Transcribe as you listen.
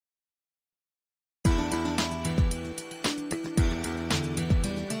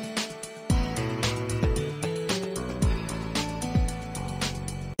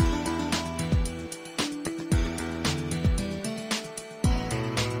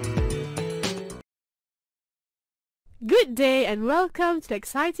Good day and welcome to the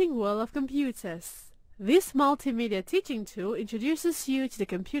exciting world of computers. This multimedia teaching tool introduces you to the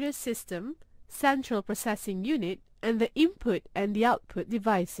computer system, central processing unit, and the input and the output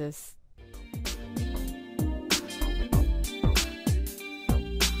devices.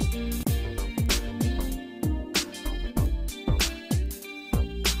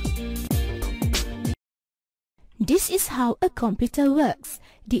 This is how a computer works.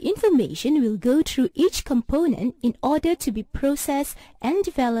 The information will go through each component in order to be processed and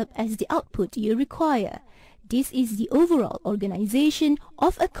developed as the output you require. This is the overall organization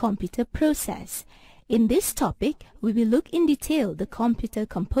of a computer process. In this topic, we will look in detail the computer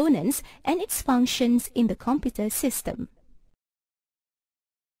components and its functions in the computer system.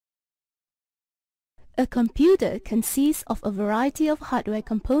 A computer consists of a variety of hardware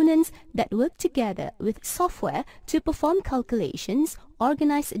components that work together with software to perform calculations,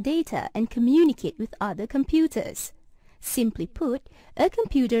 organize data, and communicate with other computers. Simply put, a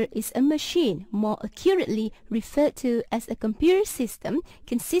computer is a machine, more accurately referred to as a computer system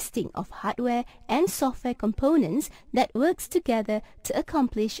consisting of hardware and software components that works together to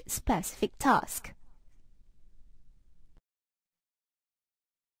accomplish specific tasks.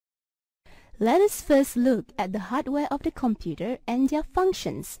 Let us first look at the hardware of the computer and their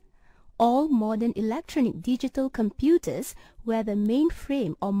functions. All modern electronic digital computers, whether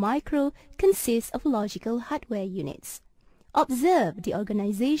mainframe or micro, consist of logical hardware units. Observe the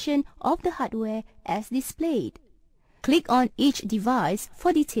organization of the hardware as displayed. Click on each device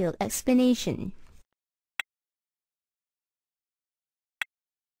for detailed explanation.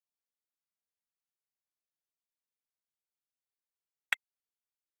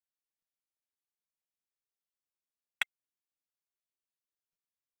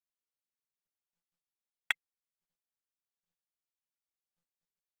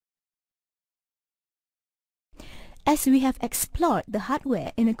 As we have explored the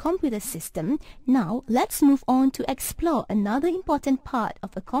hardware in a computer system, now let's move on to explore another important part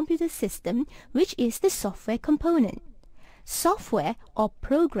of a computer system, which is the software component. Software or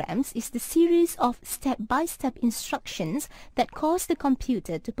programs is the series of step-by-step instructions that cause the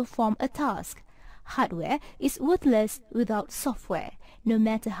computer to perform a task. Hardware is worthless without software. No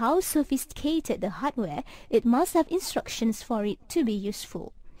matter how sophisticated the hardware, it must have instructions for it to be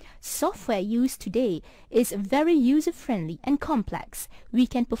useful. Software used today is very user-friendly and complex. We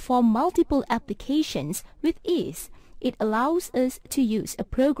can perform multiple applications with ease. It allows us to use a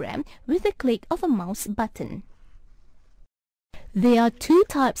program with a click of a mouse button. There are two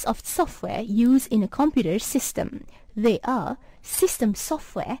types of software used in a computer system. They are system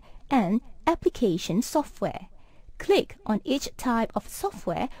software and application software. Click on each type of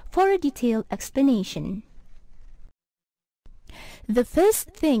software for a detailed explanation. The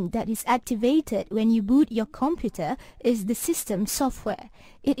first thing that is activated when you boot your computer is the system software.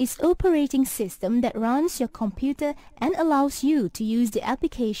 It is the operating system that runs your computer and allows you to use the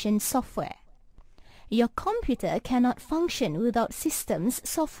application software. Your computer cannot function without systems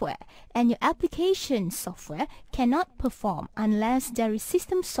software, and your application software cannot perform unless there is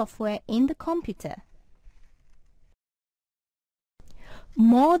system software in the computer.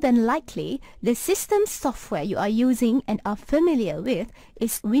 More than likely, the system software you are using and are familiar with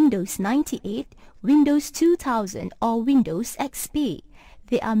is Windows 98, Windows 2000 or Windows XP.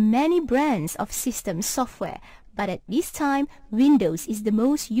 There are many brands of system software, but at this time, Windows is the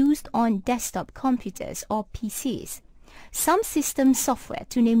most used on desktop computers or PCs. Some system software,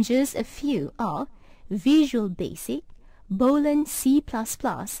 to name just a few, are Visual Basic, Boolean C++,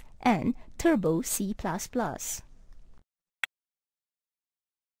 and Turbo C++.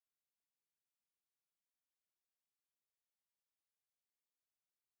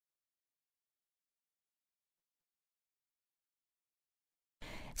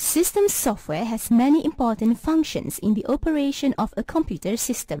 System software has many important functions in the operation of a computer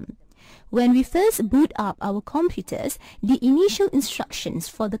system. When we first boot up our computers, the initial instructions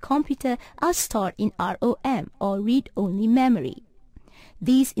for the computer are stored in ROM or read-only memory.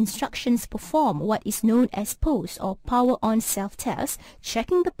 These instructions perform what is known as POS or Power On Self-Test,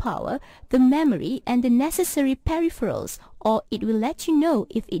 checking the power, the memory, and the necessary peripherals, or it will let you know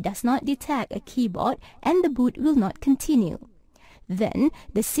if it does not detect a keyboard and the boot will not continue. Then,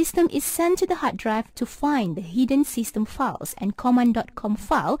 the system is sent to the hard drive to find the hidden system files and command.com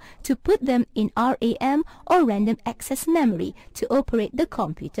file to put them in RAM or random access memory to operate the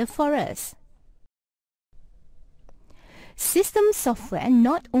computer for us. System software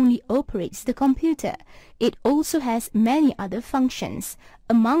not only operates the computer, it also has many other functions.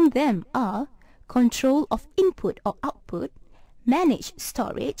 Among them are control of input or output, manage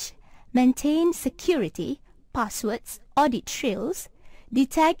storage, maintain security, passwords, audit trails,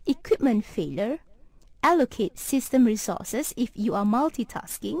 detect equipment failure, allocate system resources if you are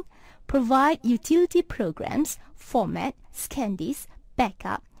multitasking, provide utility programs, format, scan disk,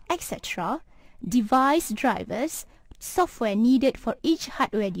 backup, etc., device drivers, software needed for each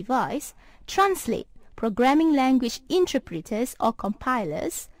hardware device, translate programming language interpreters or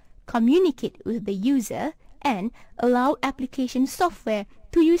compilers, communicate with the user, and allow application software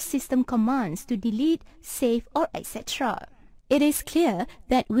to use system commands to delete, save, or etc. It is clear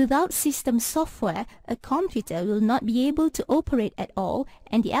that without system software, a computer will not be able to operate at all,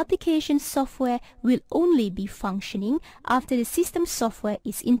 and the application software will only be functioning after the system software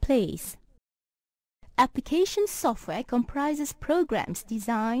is in place. Application software comprises programs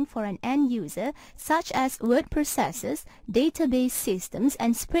designed for an end user, such as word processors, database systems,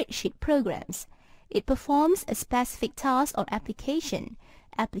 and spreadsheet programs. It performs a specific task or application.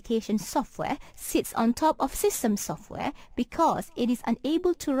 Application software sits on top of system software because it is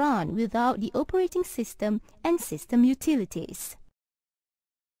unable to run without the operating system and system utilities.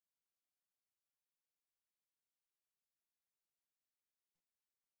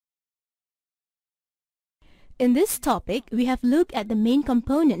 In this topic, we have looked at the main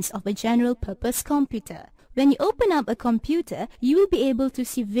components of a general-purpose computer. When you open up a computer, you will be able to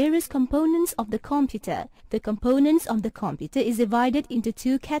see various components of the computer. The components of the computer is divided into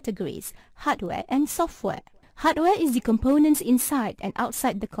two categories, hardware and software. Hardware is the components inside and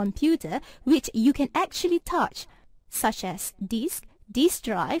outside the computer which you can actually touch, such as disk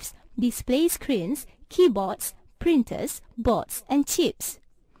drives, display screens, keyboards, printers, boards, and chips.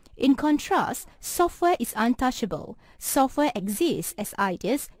 In contrast, software is untouchable. Software exists as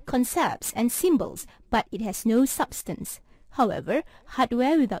ideas, concepts, and symbols, but it has no substance. However,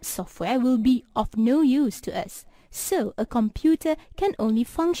 hardware without software will be of no use to us. So, a computer can only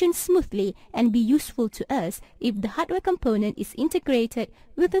function smoothly and be useful to us if the hardware component is integrated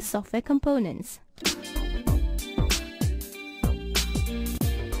with the software components.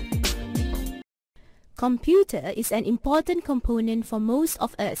 Computer is an important component for most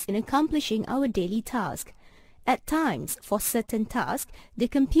of us in accomplishing our daily task. At times, for certain tasks, the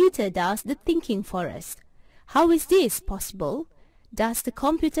computer does the thinking for us. How is this possible? Does the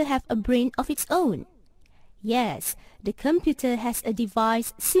computer have a brain of its own? Yes, the computer has a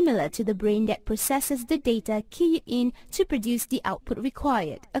device similar to the brain that processes the data keyed in to produce the output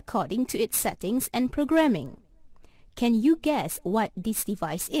required according to its settings and programming. Can you guess what this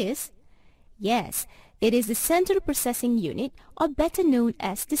device is? Yes, it is the Central Processing Unit, or better known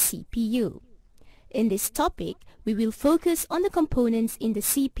as the CPU. In this topic, we will focus on the components in the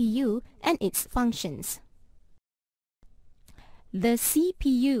CPU and its functions. The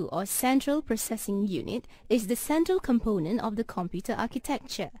CPU, or Central Processing Unit, is the central component of the computer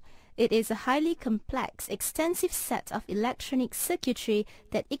architecture. It is a highly complex, extensive set of electronic circuitry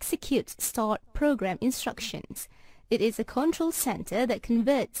that executes stored program instructions. It is a control center that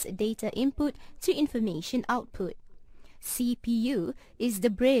converts data input to information output. CPU is the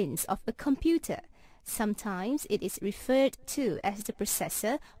brains of a computer. Sometimes it is referred to as the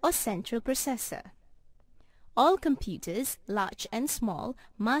processor or central processor. All computers, large and small,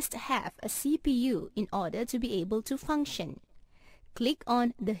 must have a CPU in order to be able to function. Click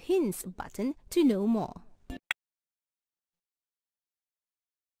on the Hints button to know more.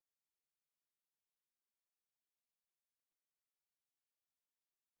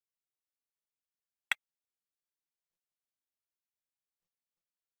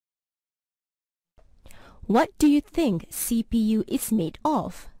 What do you think CPU is made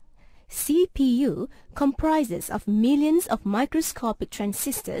of? CPU comprises of millions of microscopic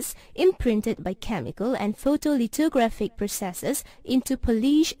transistors imprinted by chemical and photolithographic processes into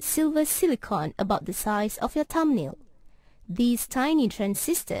polished silver silicon about the size of your thumbnail. These tiny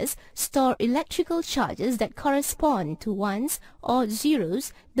transistors store electrical charges that correspond to ones or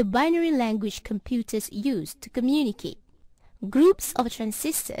zeros, the binary language computers use to communicate. Groups of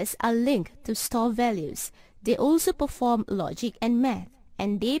transistors are linked to store values. They also perform logic and math,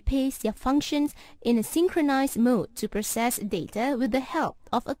 and they pace their functions in a synchronized mode to process data with the help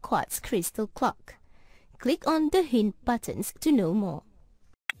of a quartz crystal clock. Click on the hint buttons to know more.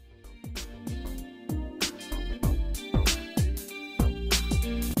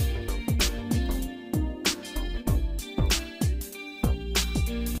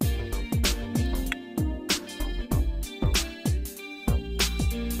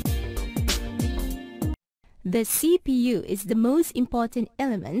 The CPU is the most important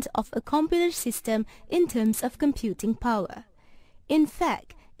element of a computer system in terms of computing power. In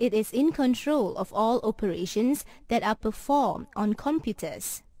fact, it is in control of all operations that are performed on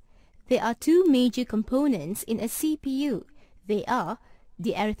computers. There are two major components in a CPU. They are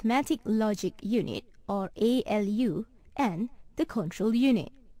the Arithmetic Logic Unit, or ALU, and the Control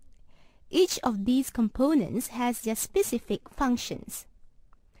Unit. Each of these components has their specific functions.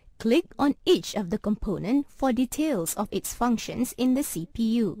 Click on each of the component for details of its functions in the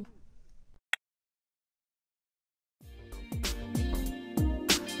CPU.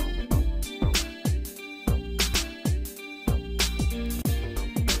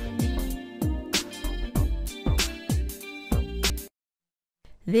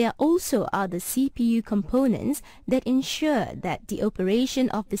 There also are the CPU components that ensure that the operation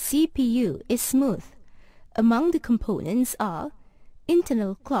of the CPU is smooth. Among the components are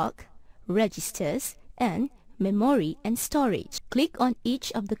internal clock, registers, and memory and storage. Click on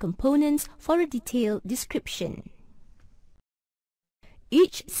each of the components for a detailed description.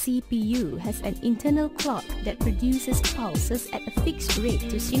 Each CPU has an internal clock that produces pulses at a fixed rate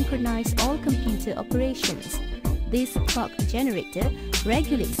to synchronize all computer operations. This clock generator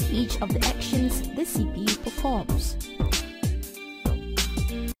regulates each of the actions the CPU performs.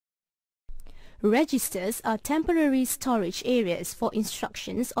 Registers are temporary storage areas for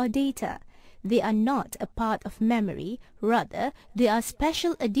instructions or data. They are not a part of memory, rather, they are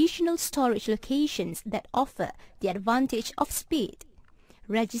special additional storage locations that offer the advantage of speed.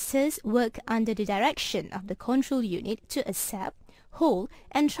 Registers work under the direction of the control unit to accept, hold,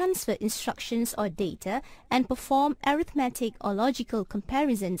 and transfer instructions or data and perform arithmetic or logical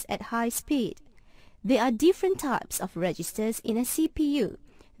comparisons at high speed. There are different types of registers in a CPU.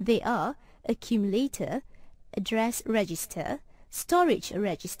 They are accumulator, address register, storage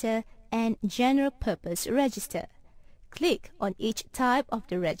register, and general purpose register. Click on each type of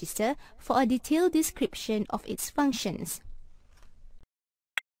the register for a detailed description of its functions.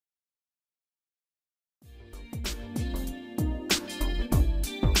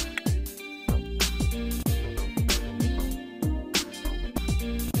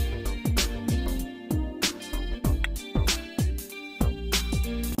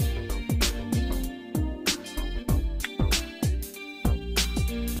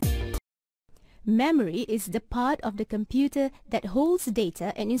 Memory is the part of the computer that holds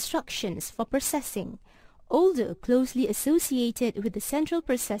data and instructions for processing. Although closely associated with the central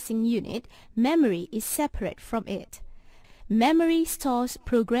processing unit, memory is separate from it. Memory stores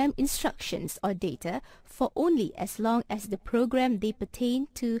program instructions or data for only as long as the program they pertain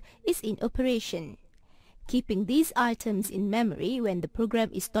to is in operation. Keeping these items in memory when the program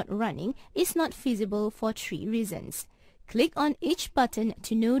is not running is not feasible for three reasons. Click on each button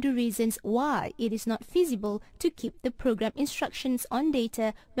to know the reasons why it is not feasible to keep the program instructions on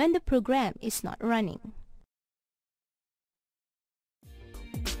data when the program is not running.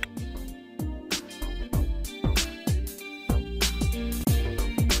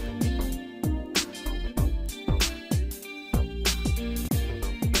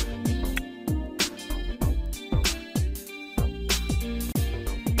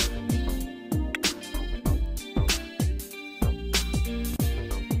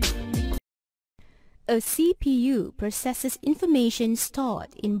 A CPU processes information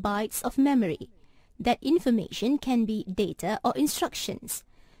stored in bytes of memory. That information can be data or instructions.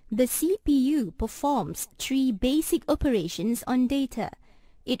 The CPU performs three basic operations on data.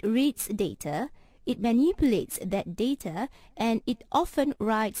 It reads data, it manipulates that data, and it often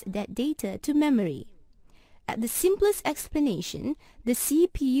writes that data to memory. At the simplest explanation, the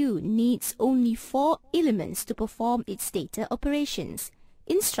CPU needs only four elements to perform its data operations: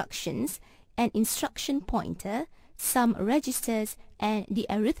 instructions, an instruction pointer, some registers, and the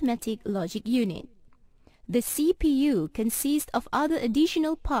arithmetic logic unit. The CPU consists of other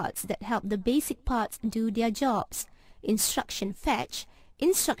additional parts that help the basic parts do their jobs: instruction fetch,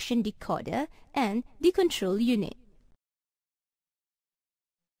 instruction decoder, and the control unit.